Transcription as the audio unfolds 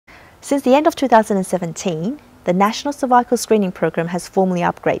Since the end of 2017, the National Cervical Screening Program has formally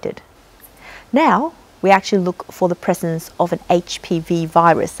upgraded. Now, we actually look for the presence of an HPV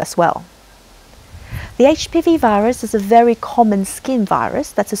virus as well. The HPV virus is a very common skin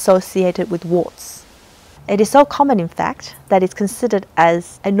virus that's associated with warts. It is so common, in fact, that it's considered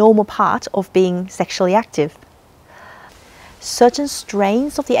as a normal part of being sexually active. Certain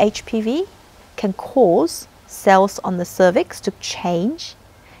strains of the HPV can cause cells on the cervix to change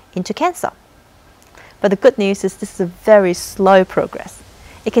into cancer. But the good news is this is a very slow progress.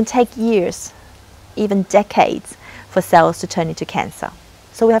 It can take years, even decades, for cells to turn into cancer.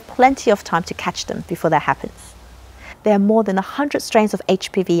 So we have plenty of time to catch them before that happens. There are more than 100 strains of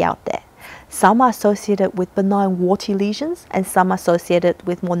HPV out there. Some are associated with benign warty lesions and some are associated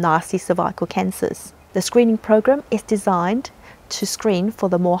with more nasty cervical cancers. The screening program is designed to screen for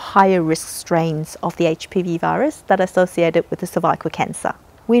the more higher risk strains of the HPV virus that are associated with the cervical cancer.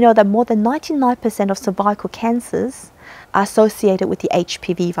 We know that more than 99% of cervical cancers are associated with the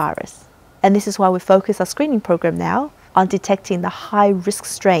HPV virus. And this is why we focus our screening program now on detecting the high-risk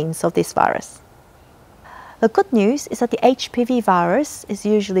strains of this virus. The good news is that the HPV virus is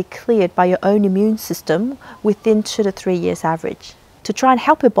usually cleared by your own immune system within 2 to 3 years average. To try and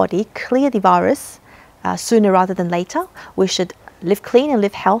help your body clear the virus sooner rather than later, we should live clean and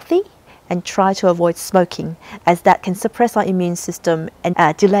live healthy and try to avoid smoking, as that can suppress our immune system and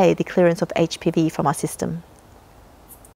delay the clearance of HPV from our system.